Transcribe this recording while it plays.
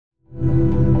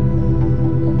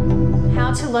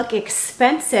how to look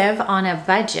expensive on a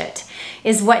budget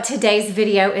is what today's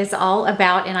video is all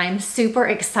about, and I'm super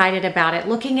excited about it.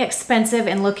 Looking expensive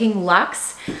and looking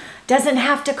luxe doesn't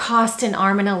have to cost an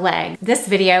arm and a leg. This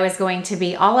video is going to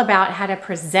be all about how to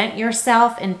present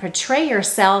yourself and portray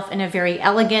yourself in a very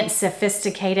elegant,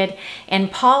 sophisticated,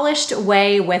 and polished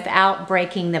way without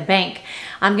breaking the bank.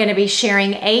 I'm going to be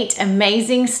sharing 8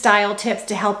 amazing style tips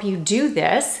to help you do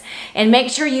this. And make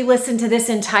sure you listen to this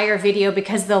entire video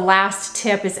because the last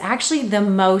tip is actually the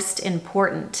most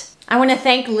important. I want to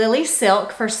thank Lily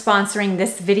Silk for sponsoring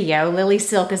this video. Lily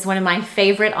Silk is one of my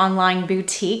favorite online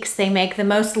boutiques. They make the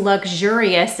most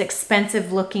luxurious,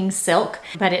 expensive looking silk,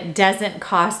 but it doesn't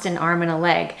cost an arm and a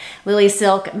leg. Lily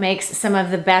Silk makes some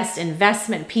of the best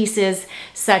investment pieces,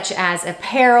 such as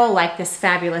apparel, like this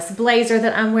fabulous blazer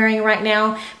that I'm wearing right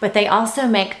now, but they also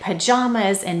make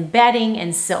pajamas and bedding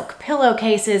and silk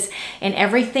pillowcases, and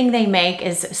everything they make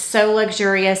is so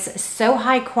luxurious, so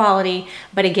high quality,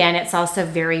 but again, it's also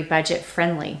very budget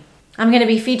friendly. I'm going to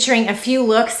be featuring a few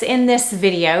looks in this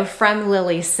video from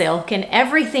Lily Silk, and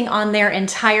everything on their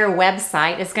entire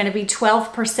website is going to be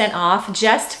 12% off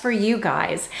just for you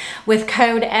guys with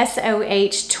code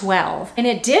SOH12. In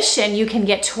addition, you can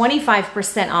get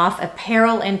 25% off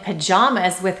apparel and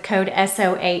pajamas with code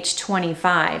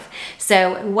SOH25.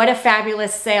 So what a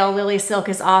fabulous sale Lily Silk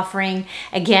is offering.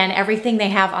 Again, everything they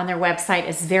have on their website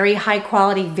is very high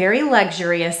quality, very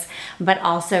luxurious, but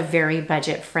also very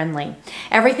budget friendly.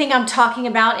 Everything I'm talking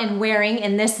about and wearing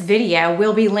in this video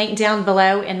will be linked down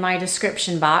below in my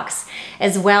description box,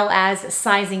 as well as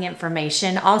sizing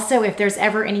information. Also, if there's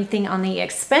ever anything on the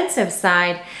expensive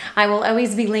side, I will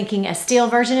always be linking a steal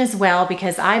version as well,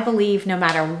 because I believe no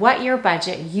matter what your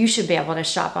budget, you should be able to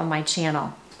shop on my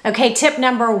channel. Okay, tip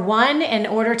number 1, in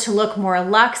order to look more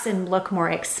luxe and look more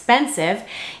expensive,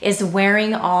 is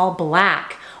wearing all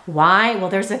black. Why? Well,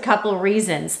 there's a couple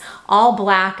reasons. All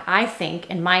black, I think,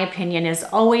 in my opinion, is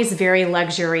always very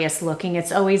luxurious looking.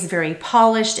 It's always very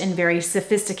polished and very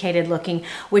sophisticated looking,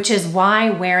 which is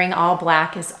why wearing all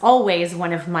black is always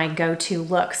one of my go-to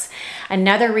looks.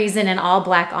 Another reason an all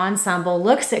black ensemble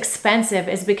looks expensive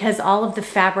is because all of the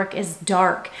fabric is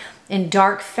dark. And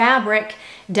dark fabric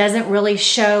doesn't really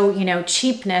show, you know,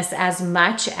 cheapness as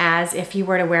much as if you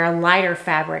were to wear lighter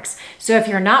fabrics. So if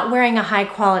you're not wearing a high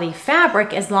quality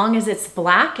fabric, as long as it's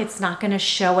black, it's not going to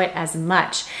show it as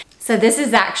much. So this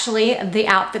is actually the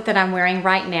outfit that I'm wearing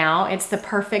right now. It's the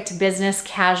perfect business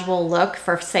casual look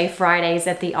for, say, Fridays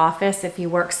at the office if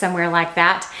you work somewhere like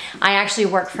that. I actually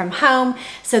work from home,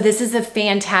 so this is a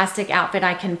fantastic outfit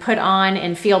I can put on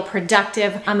and feel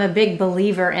productive. I'm a big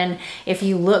believer in if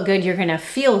you look good, you're gonna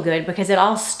feel good, because it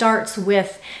all starts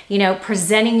with, you know,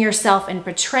 presenting yourself and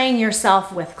portraying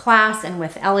yourself with class and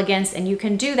with elegance, and you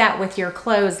can do that with your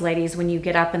clothes, ladies, when you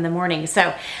get up in the morning.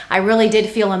 So I really did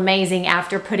feel amazing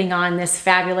after putting on this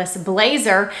fabulous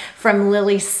blazer from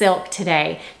Lily Silk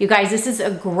today. You guys, this is a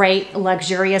great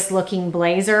luxurious looking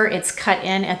blazer. It's cut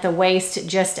in at the waist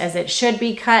just as it should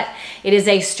be cut. It is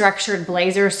a structured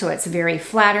blazer, so it's very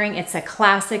flattering. It's a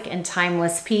classic and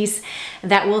timeless piece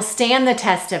that will stand the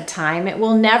test of time. It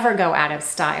will never go out of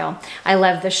style. I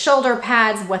love the shoulder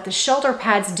pads. What the shoulder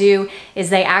pads do is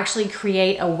they actually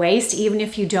create a waist even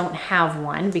if you don't have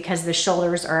one, because the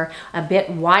shoulders are a bit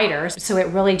wider, so it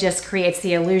really just creates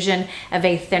the illusion of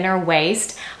a thinner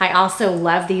waist. I also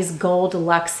love these gold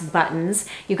luxe buttons.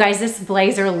 You guys, this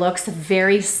blazer looks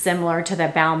very similar to the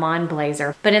Balmain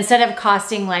blazer, but instead of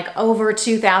costing like over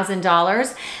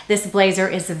 $2,000, this blazer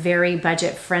is very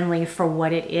budget friendly for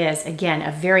what it is. Again,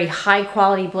 a very high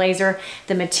quality blazer.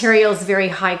 The material is very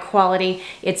high quality.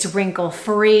 It's wrinkle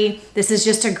free. This is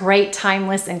just a great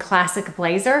timeless and classic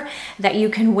blazer that you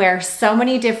can wear so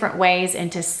many different ways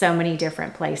into so many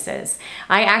different places.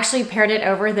 I actually paired it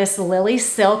over this Lily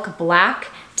Silk black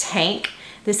tank.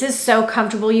 This is so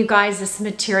comfortable, you guys. This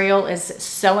material is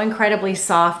so incredibly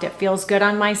soft. It feels good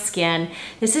on my skin.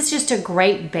 This is just a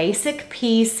great basic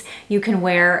piece you can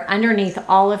wear underneath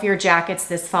all of your jackets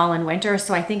this fall and winter,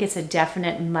 so I think it's a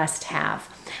definite must-have.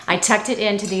 I tucked it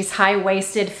into these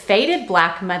high-waisted faded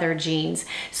black mother jeans.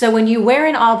 So when you wear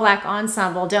an all black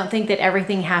ensemble, don't think that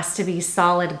everything has to be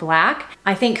solid black.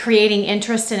 I think creating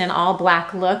interest in an all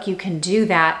black look, you can do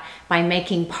that by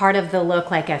making part of the look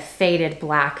like a faded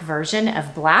black version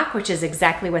of black, which is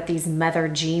exactly what these mother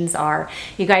jeans are.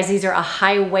 You guys, these are a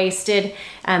high-waisted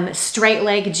straight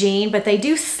leg jean, but they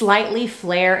do slightly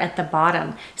flare at the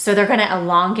bottom. So they're gonna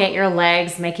elongate your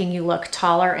legs, making you look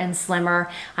taller and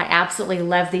slimmer. I absolutely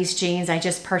love these jeans. I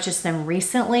just purchased them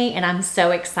recently and I'm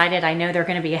so excited. I know they're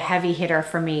gonna be a heavy hitter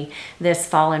for me this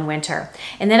fall and winter.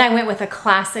 And then I went with a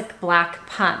classic black black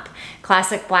pump.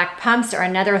 Classic black pumps are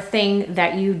another thing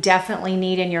that you definitely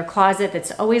need in your closet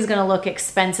that's always going to look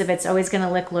expensive. It's always going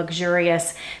to look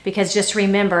luxurious, because just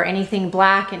remember, anything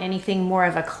black and anything more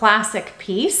of a classic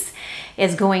piece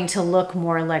is going to look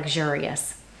more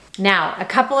luxurious. Now, a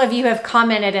couple of you have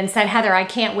commented and said, Heather, I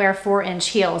can't wear 4-inch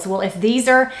heels. Well, if these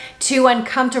are too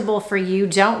uncomfortable for you,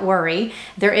 don't worry.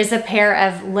 There is a pair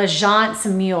of L'Agence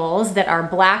mules that are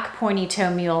black pointy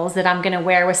toe mules that I'm going to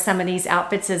wear with some of these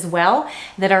outfits as well,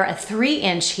 that are a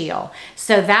 3-inch heel.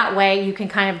 So that way you can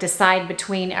kind of decide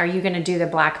between, are you going to do the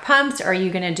black pumps or are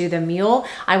you going to do the mule?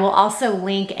 I will also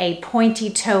link a pointy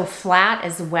toe flat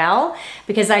as well,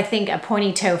 because I think a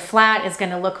pointy toe flat is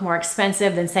going to look more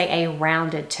expensive than, say, a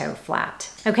rounded toe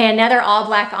flat. Okay, another all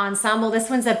black ensemble.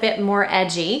 This one's a bit more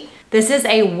edgy. This is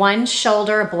a one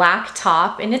shoulder black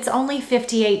top and it's only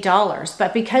 $58,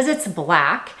 but because it's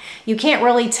black, you can't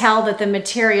really tell that the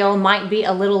material might be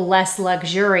a little less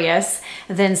luxurious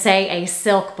than, say, a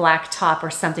silk black top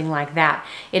or something like that.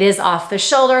 It is off the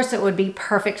shoulder, so it would be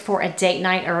perfect for a date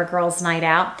night or a girl's night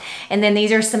out. And then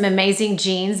these are some amazing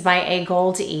jeans by A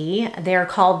Gold E. They're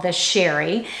called the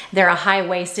Sherry. They're a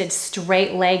high-waisted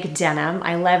straight leg denim.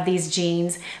 I love these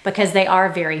jeans because they are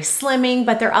very slimming,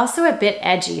 but they're also a bit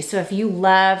edgy. So if you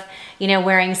love, you know,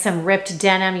 wearing some ripped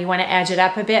denim, you want to edge it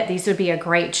up a bit, these would be a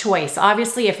great choice.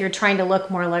 Obviously, if you're trying to look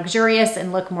more luxurious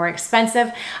and look more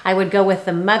expensive, I would go with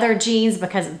the Mother jeans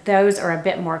because those are a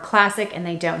bit more classic and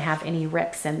they don't have any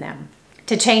rips in them.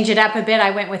 To change it up a bit,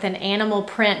 I went with an animal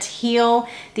print heel.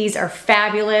 These are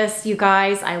fabulous, you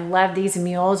guys. I love these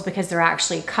mules because they're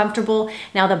actually comfortable.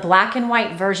 Now, the black and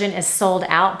white version is sold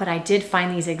out, but I did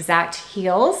find these exact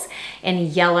heels in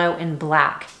yellow and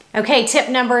black. Okay, tip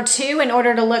number 2, in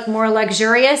order to look more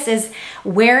luxurious, is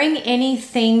wearing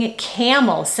anything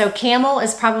camel. So camel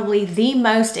is probably the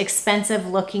most expensive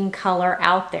looking color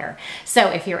out there. So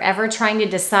if you're ever trying to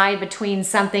decide between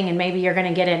something and maybe you're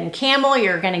gonna get it in camel,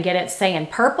 you're gonna get it, say, in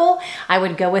purple, I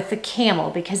would go with the camel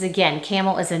because, again,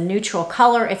 camel is a neutral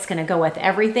color. It's gonna go with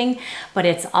everything, but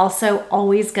it's also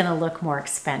always gonna look more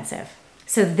expensive.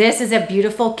 So this is a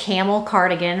beautiful camel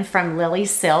cardigan from Lily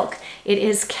Silk. It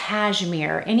is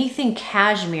cashmere. Anything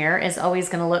cashmere is always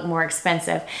going to look more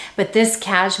expensive, but this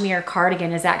cashmere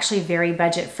cardigan is actually very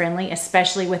budget friendly,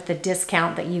 especially with the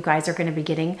discount that you guys are going to be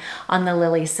getting on the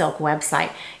Lily Silk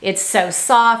website. It's so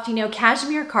soft. You know,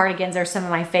 cashmere cardigans are some of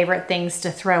my favorite things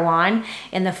to throw on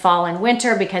in the fall and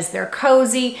winter because they're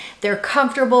cozy, they're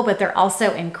comfortable, but they're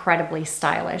also incredibly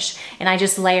stylish. And I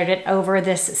just layered it over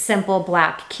this simple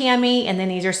black cami, and then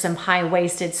these are some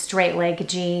high-waisted straight leg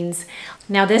jeans.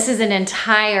 Now this is an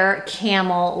entire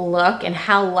camel look, and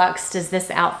how luxe does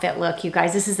this outfit look, you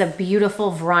guys? This is a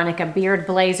beautiful Veronica Beard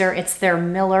blazer. It's their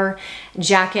Miller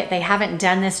jacket. They haven't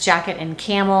done this jacket in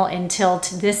camel until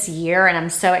this year, and I'm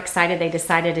so excited they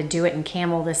decided to do it in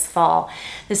camel this fall.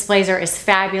 This blazer is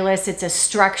fabulous. It's a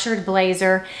structured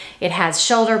blazer. It has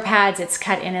shoulder pads. It's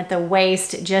cut in at the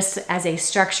waist, just as a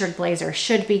structured blazer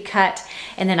should be cut.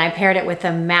 And then I paired it with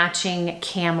a matching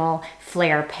camel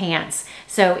flare pants.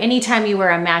 So anytime you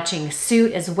wear a matching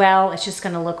suit as well, it's just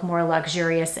going to look more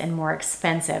luxurious and more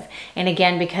expensive. And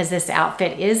again, because this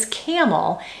outfit is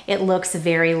camel, it looks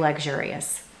very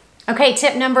luxurious. Okay,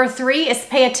 tip number 3 is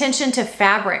pay attention to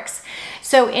fabrics.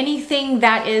 So anything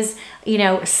that is, you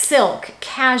know, silk,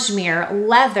 cashmere,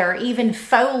 leather, even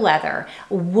faux leather,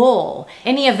 wool,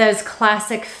 any of those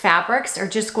classic fabrics are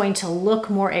just going to look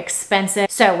more expensive.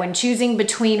 So when choosing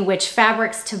between which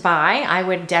fabrics to buy, I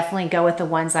would definitely go with the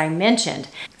ones I mentioned.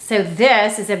 So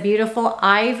this is a beautiful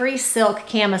ivory silk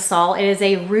camisole. It is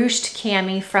a ruched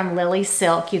cami from Lily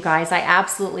Silk, you guys. I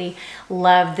absolutely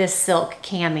love this silk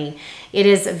cami. It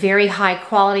is very high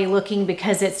quality looking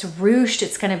because it's ruched.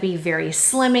 It's going to be very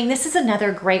slimming. This is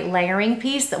another great layering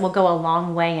piece that will go a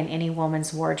long way in any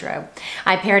woman's wardrobe.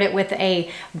 I paired it with a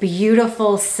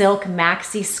beautiful silk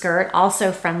maxi skirt,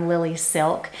 also from Lily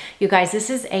Silk. You guys, this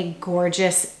is a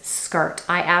gorgeous skirt.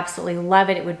 I absolutely love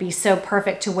it. It would be so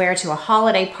perfect to wear to a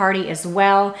holiday party as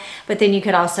well, but then you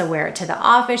could also wear it to the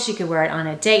office. You could wear it on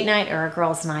a date night or a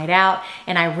girl's night out,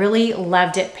 and I really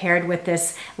loved it paired with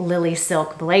this Lily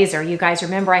Silk blazer. You guys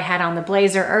remember I had on the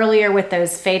blazer earlier with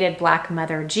those faded black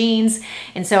Mother jeans,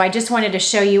 and so I just wanted to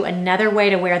show you another way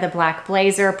to wear the black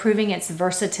blazer, proving its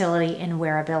versatility and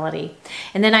wearability.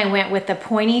 And then I went with the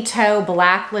pointy toe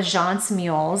black L'Agence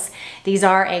mules. These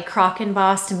are a croc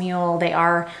embossed mule. They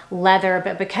are leather,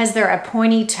 but because they're a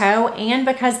pointy toe and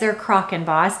because they're croc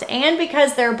embossed and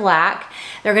because they're black,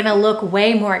 they're gonna look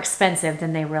way more expensive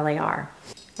than they really are.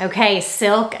 Okay,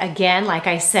 silk, again, like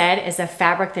I said, is a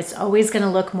fabric that's always going to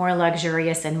look more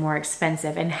luxurious and more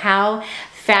expensive. And how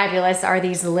fabulous are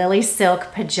these Lily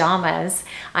Silk pajamas.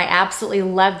 I absolutely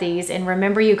love these. And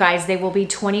remember, you guys, they will be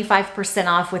 25%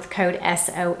 off with code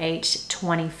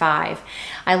SOH25.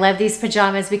 I love these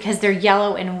pajamas because they're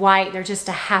yellow and white. They're just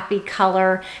a happy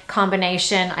color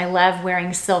combination. I love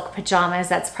wearing silk pajamas.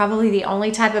 That's probably the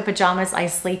only type of pajamas I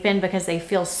sleep in because they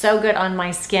feel so good on my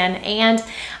skin. And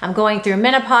I'm going through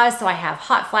menopause, so I have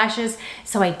hot flashes,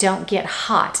 so I don't get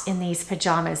hot in these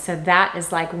pajamas. So that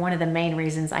is like one of the main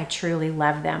reasons I truly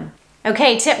love them.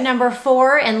 Okay, tip number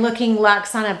 4 in looking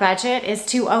luxe on a budget is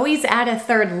to always add a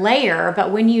third layer,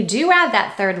 but when you do add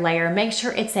that third layer, make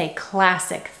sure it's a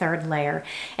classic third layer.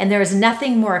 And there's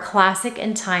nothing more classic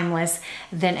and timeless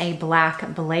than a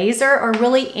black blazer, or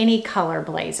really any color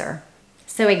blazer.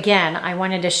 So again, I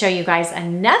wanted to show you guys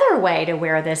another way to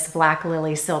wear this black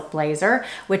Lily Silk blazer,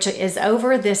 which is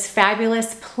over this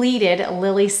fabulous pleated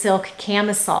Lily Silk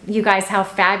camisole. You guys, how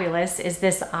fabulous is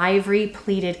this ivory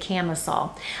pleated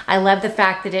camisole? I love the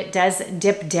fact that it does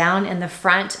dip down in the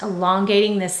front,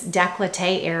 elongating this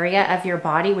décolleté area of your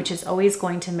body, which is always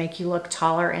going to make you look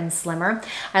taller and slimmer.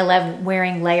 I love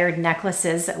wearing layered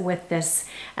necklaces with this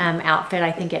outfit.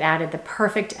 I think it added the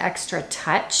perfect extra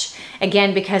touch.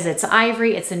 Again, because it's ivory,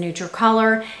 it's a neutral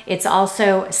color. It's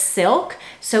also silk,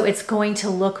 so it's going to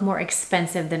look more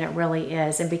expensive than it really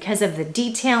is. And because of the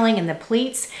detailing and the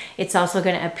pleats, it's also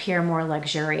going to appear more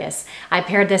luxurious. I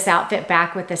paired this outfit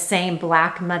back with the same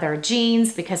black mother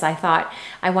jeans because I thought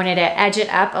I wanted to edge it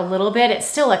up a little bit. It's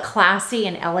still a classy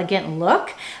and elegant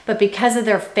look, but because of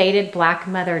their faded black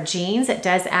mother jeans, it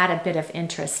does add a bit of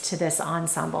interest to this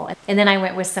ensemble. And then I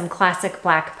went with some classic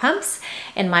black pumps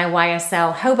in my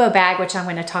YSL hobo bag, which I'm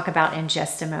going to talk about in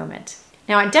just a moment.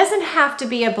 Now, it doesn't have to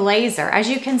be a blazer. As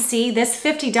you can see, this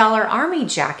 $50 army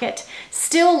jacket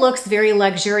still looks very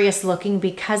luxurious looking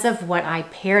because of what I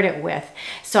paired it with.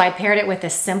 So I paired it with a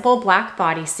simple black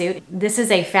bodysuit. This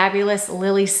is a fabulous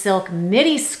Lily Silk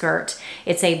midi skirt.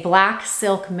 It's a black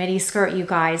silk midi skirt, you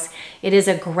guys. It is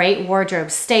a great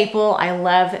wardrobe staple. I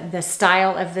love the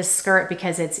style of this skirt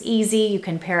because it's easy. You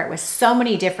can pair it with so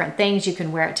many different things. You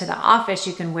can wear it to the office.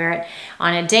 You can wear it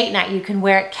on a date night. You can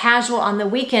wear it casual on the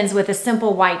weekends with a simple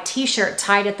white t-shirt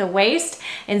tied at the waist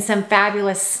and some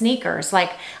fabulous sneakers.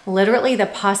 Like, literally the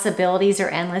possibilities are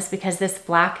endless because this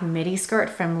black midi skirt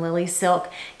from Lily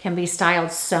Silk can be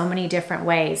styled so many different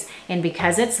ways. And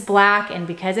because it's black and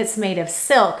because it's made of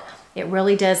silk, it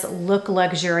really does look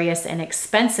luxurious and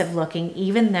expensive looking,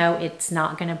 even though it's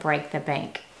not going to break the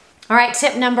bank. All right,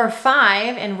 tip number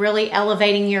 5 in really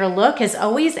elevating your look is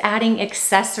always adding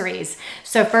accessories.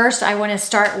 So first, I want to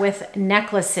start with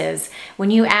necklaces.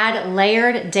 When you add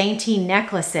layered, dainty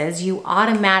necklaces, you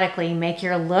automatically make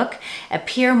your look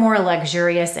appear more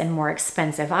luxurious and more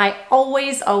expensive. I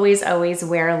always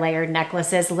wear layered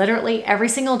necklaces literally every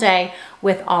single day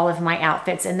with all of my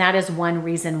outfits, and that is one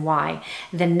reason why.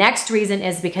 The next reason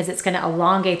is because it's going to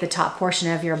elongate the top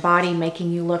portion of your body,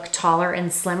 making you look taller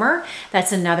and slimmer.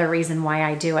 That's another reason why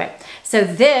I do it. So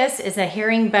this is a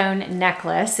herringbone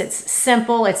necklace. It's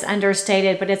simple, it's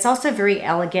understated, but it's also very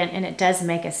elegant, and it does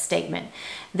make a statement.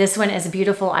 This one is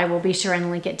beautiful. I will be sure and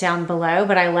link it down below,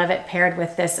 but I love it paired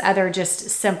with this other just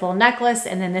simple necklace.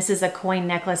 And then this is a coin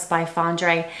necklace by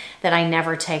Fondre that I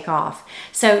never take off.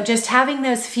 So just having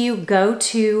those few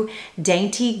go-to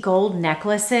dainty gold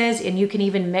necklaces, and you can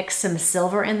even mix some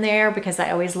silver in there because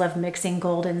I always love mixing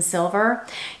gold and silver.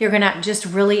 You're gonna just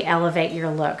really elevate your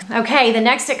look. Okay, the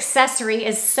next accessory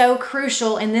is so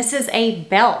crucial, and this is a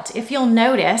belt. If you'll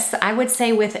notice, I would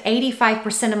say with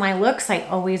 85% of my looks, I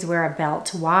always wear a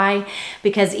belt. Why?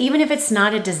 Because even if it's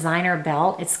not a designer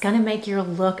belt, it's going to make your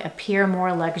look appear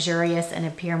more luxurious and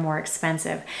appear more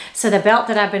expensive. So the belt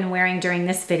that I've been wearing during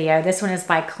this video, this one is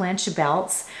by Clinch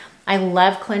Belts. I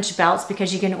love Clinch belts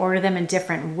because you can order them in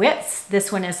different widths.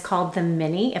 This one is called the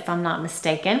Mini, if I'm not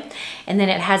mistaken. And then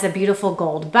it has a beautiful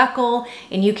gold buckle,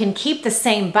 and you can keep the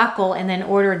same buckle and then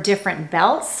order different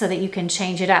belts so that you can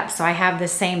change it up. So I have the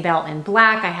same belt in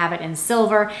black, I have it in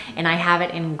silver, and I have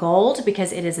it in gold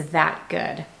because it is that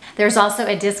good. There's also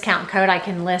a discount code I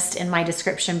can list in my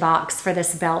description box for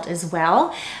this belt as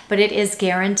well, but it is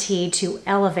guaranteed to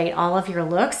elevate all of your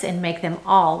looks and make them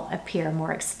all appear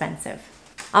more expensive.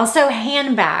 Also,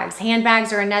 handbags.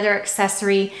 Handbags are another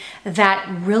accessory that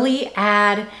really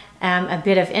add a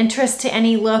bit of interest to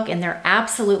any look, and they're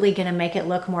absolutely going to make it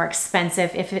look more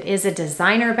expensive if it is a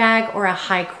designer bag or a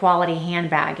high quality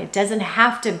handbag. It doesn't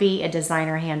have to be a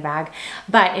designer handbag,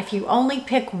 but if you only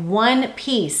pick one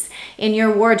piece in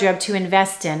your wardrobe to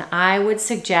invest in, I would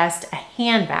suggest a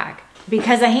handbag.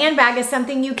 because a handbag is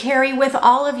something you carry with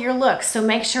all of your looks. So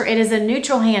make sure it is a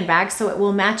neutral handbag so it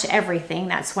will match everything.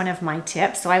 That's one of my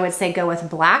tips. So I would say go with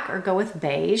black or go with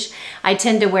beige. I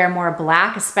tend to wear more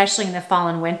black, especially in the fall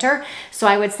and winter. So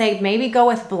I would say maybe go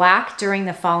with black during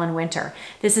the fall and winter.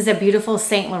 This is a beautiful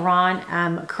Saint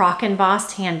Laurent croc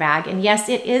embossed handbag. And yes,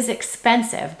 it is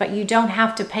expensive, but you don't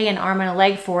have to pay an arm and a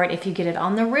leg for it if you get it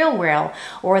on the Real Real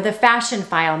or the Fashion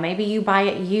File. Maybe you buy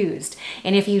it used.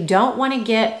 And if you don't want to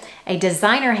get a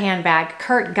designer handbag,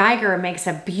 Kurt Geiger makes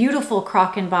a beautiful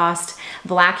croc embossed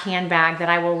black handbag that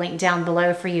I will link down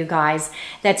below for you guys.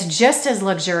 That's just as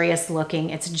luxurious looking.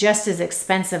 It's just as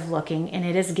expensive looking, and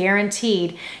it is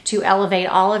guaranteed to elevate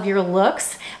all of your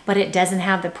looks, but it doesn't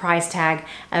have the price tag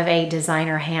of a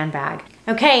designer handbag.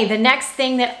 Okay, the next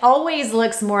thing that always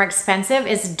looks more expensive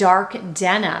is dark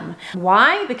denim.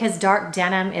 Why? Because dark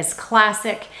denim is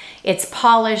classic, it's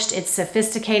polished, it's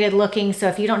sophisticated looking. So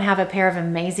if you don't have a pair of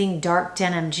amazing dark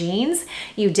denim jeans,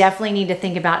 you definitely need to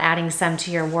think about adding some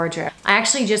to your wardrobe. I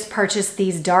actually just purchased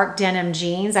these dark denim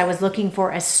jeans. I was looking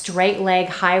for a straight leg,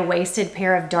 high-waisted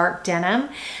pair of dark denim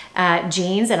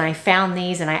jeans, and I found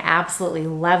these and I absolutely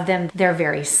love them. They're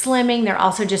very slimming. They're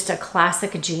also just a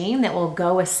classic jean that will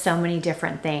go with so many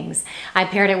different things. I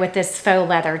paired it with this faux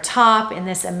leather top and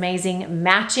this amazing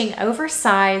matching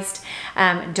oversized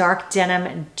dark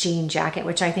denim jean jacket,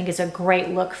 which I think is a great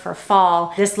look for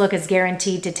fall. This look is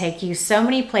guaranteed to take you so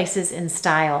many places in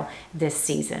style this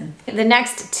season. The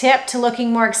next tip to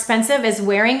looking more expensive is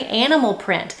wearing animal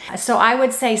print. So I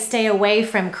would say stay away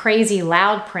from crazy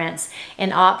loud prints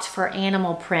and opt for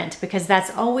animal print, because that's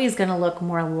always going to look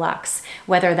more luxe.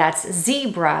 Whether that's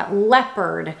zebra,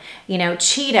 leopard, you know,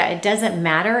 cheetah, it doesn't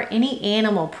matter. Any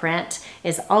animal print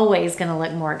is always going to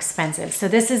look more expensive. So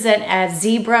this is a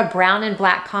zebra brown and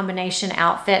black combination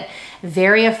outfit.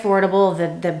 Very affordable.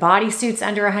 The bodysuit's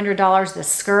under $100. The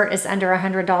skirt is under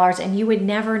 $100, and you would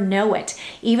never know it.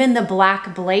 Even the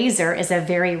black blazer is a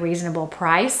very reasonable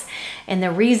price. And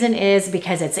the reason is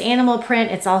because it's animal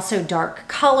print, it's also dark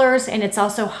colors, and it's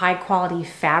also high quality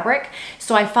fabric.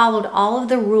 So I followed all of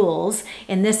the rules,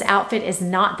 and this outfit is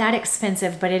not that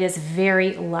expensive, but it is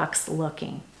very luxe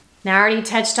looking. Now, I already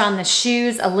touched on the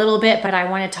shoes a little bit, but I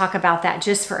want to talk about that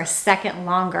just for a second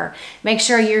longer. Make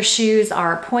sure your shoes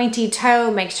are pointy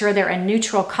toe. Make sure they're a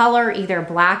neutral color, either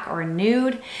black or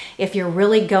nude, if you're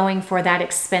really going for that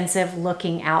expensive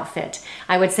looking outfit.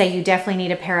 I would say you definitely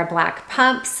need a pair of black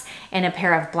pumps and a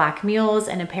pair of black mules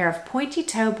and a pair of pointy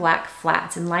toe black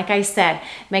flats. And like I said,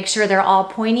 make sure they're all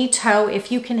pointy toe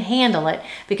if you can handle it,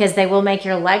 because they will make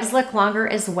your legs look longer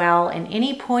as well. And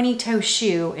any pointy toe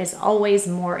shoe is always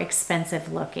more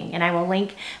expensive looking. And I will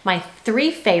link my 3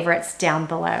 favorites down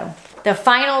below. The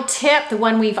final tip, the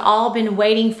one we've all been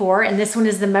waiting for, and this one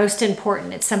is the most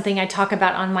important. It's something I talk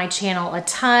about on my channel a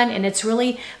ton, and it's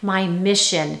really my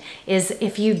mission, is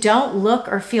if you don't look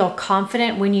or feel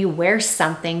confident when you wear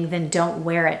something, then don't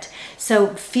wear it. So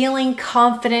feeling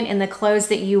confident in the clothes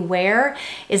that you wear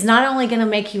is not only going to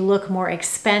make you look more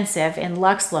expensive and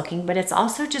luxe looking, but it's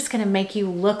also just going to make you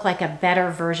look like a better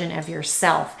version of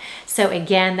yourself. So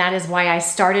again, that is why I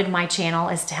started my channel,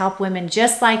 is to help women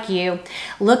just like you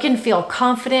look and feel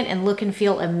confident and look and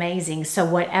feel amazing. So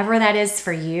whatever that is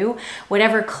for you,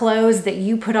 whatever clothes that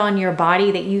you put on your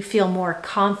body that you feel more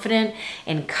confident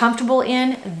and comfortable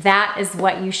in, that is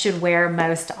what you should wear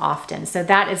most often. So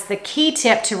that is the key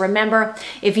tip to remember.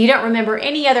 If you don't remember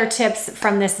any other tips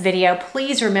from this video,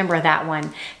 please remember that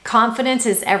one. Confidence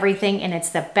is everything, and it's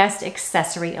the best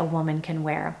accessory a woman can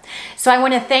wear. So I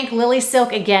want to thank Lily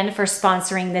Silk again for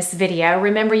sponsoring this video.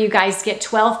 Remember, you guys get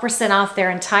 12% off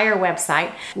their entire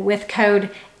website with code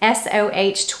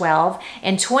SOH12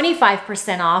 and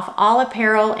 25% off all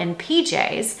apparel and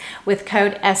PJs with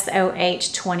code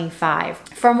SOH25.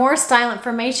 For more style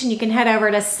information, you can head over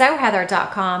to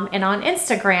sewheather.com, and on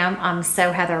Instagram, I'm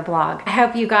sewheatherblog. I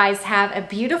hope you guys have a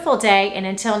beautiful day, and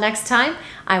until next time,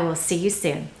 I will see you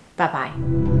soon.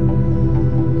 Bye-bye.